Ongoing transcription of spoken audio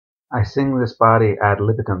I sing this body ad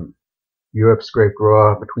libitum, Europe scraped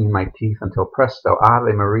raw between my teeth until presto,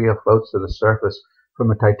 Ave Maria floats to the surface from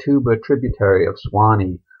a Tituba tributary of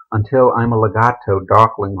Swanee, until I'm a legato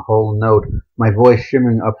darkling whole note, my voice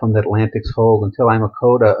shimmering up from the Atlantic's hold, until I'm a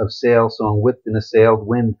coda of sail song whipped in a sailed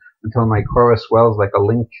wind, until my chorus swells like a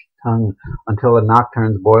linked tongue, until the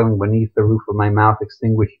nocturnes boiling beneath the roof of my mouth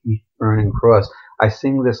extinguish each burning cross. I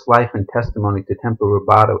sing this life in testimony to tempo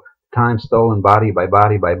rubato, time stolen body by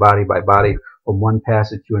body by body by body, from one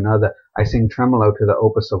passage to another. I sing tremolo to the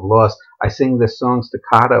opus of loss. I sing this song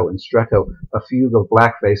staccato and stretto, a fugue of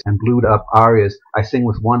blackface and blued up arias. I sing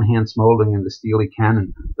with one hand smoldering in the steely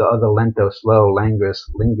cannon, the other lento, slow, languorous,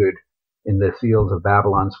 lingered in the fields of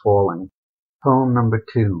Babylon's falling. Poem number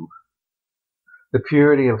 2. The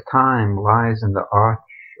purity of time lies in the arch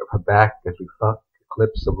of her back as we fuck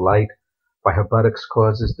eclipse of light. By her buttocks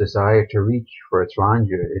causes desire to reach for its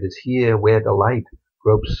rondure. It is here where delight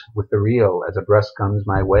gropes with the real as a breast comes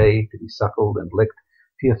my way to be suckled and licked.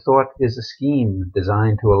 Pure thought is a scheme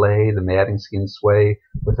designed to allay the madding skin sway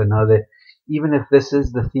with another, even if this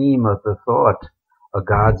is the theme of the thought. A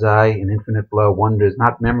God's eye in infinite blow wonders,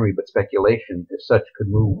 not memory but speculation, if such could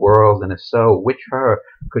move worlds, and if so, which her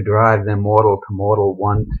could drive them mortal to mortal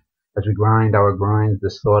want? As we grind our grinds,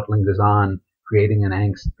 this thought lingers on, creating an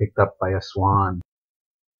angst picked up by a swan.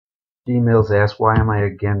 G. Mills asks, why am I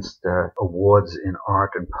against awards in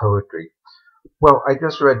art and poetry? Well, I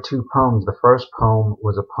just read 2 poems. The first poem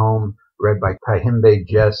was a poem read by Tahimbe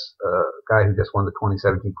Jess, a guy who just won the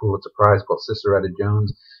 2017 Pulitzer Prize, called Ciceretta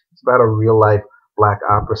Jones. It's about a real-life black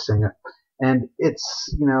opera singer. And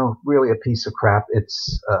it's, really a piece of crap.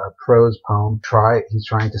 It's a prose poem. He's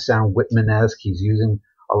trying to sound Whitman-esque. He's using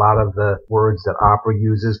a lot of the words that opera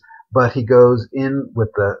uses, but he goes in with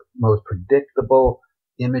the most predictable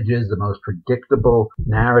images, the most predictable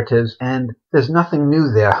narratives, and there's nothing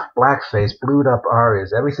new there. Blackface, blued up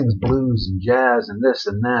arias, everything's blues and jazz and this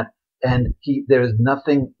and that, and there's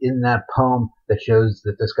nothing in that poem that shows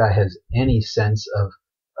that this guy has any sense of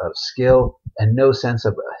skill and no sense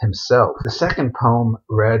of himself. The second poem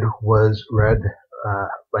was read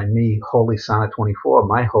by me, Holy Sonnet 24,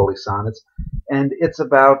 my Holy Sonnets, and it's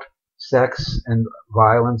about sex and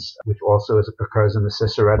violence, which also occurs in the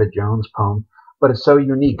Ciceretta Jones poem, but it's so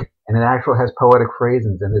unique, and it actually has poetic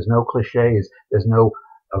phrasings, and there's no cliches, there's no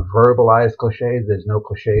verbalized cliches, there's no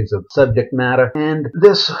cliches of subject matter, and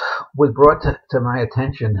this was brought to my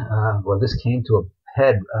attention, this came to a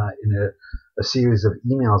head in a series of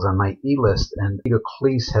emails on my e-list, and Peter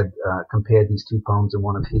Cleese had compared these 2 poems in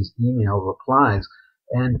one of his email replies,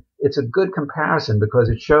 and it's a good comparison because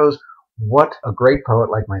it shows what a great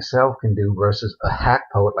poet like myself can do versus a hack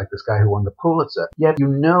poet like this guy who won the Pulitzer. Yet you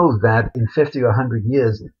know that in 50 or 100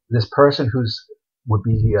 years, this person would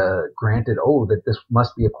be granted, that this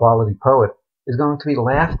must be a quality poet, is going to be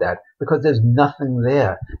laughed at because there's nothing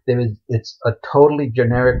there. It's a totally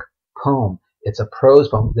generic poem. It's a prose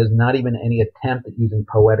poem. There's not even any attempt at using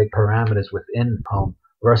poetic parameters within the poem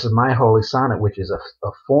versus my Holy Sonnet, which is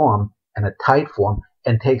a form and a tight form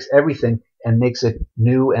and takes everything and makes it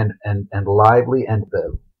new and lively, and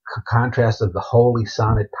the contrast of the Holy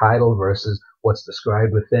Sonnet title versus what's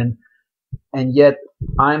described within. And yet,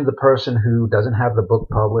 I'm the person who doesn't have the book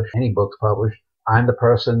published, any books published. I'm the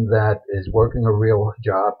person that is working a real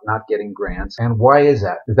job, not getting grants. And why is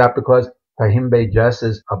that? Is that because Tahimbe Jess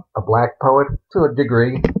is a black poet? To a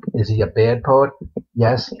degree. Is he a bad poet?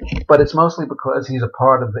 Yes, but it's mostly because he's a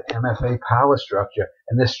part of the MFA power structure,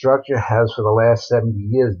 and this structure has for the last 70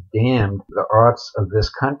 years damned the arts of this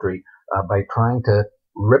country by trying to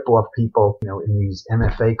rip off people, in these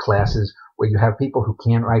MFA classes where you have people who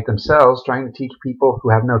can't write themselves trying to teach people who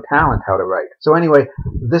have no talent how to write. So anyway,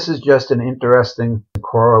 this is just an interesting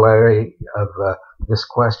corollary of this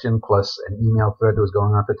question, plus an email thread that was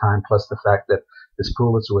going on at the time, plus the fact that this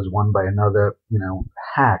Pulitzer was won by another,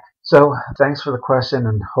 hack. So thanks for the question,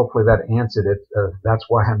 and hopefully that answered it. That's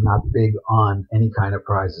why I'm not big on any kind of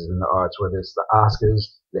prizes in the arts, whether it's the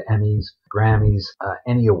Oscars, the Emmys, Grammys,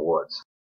 any awards.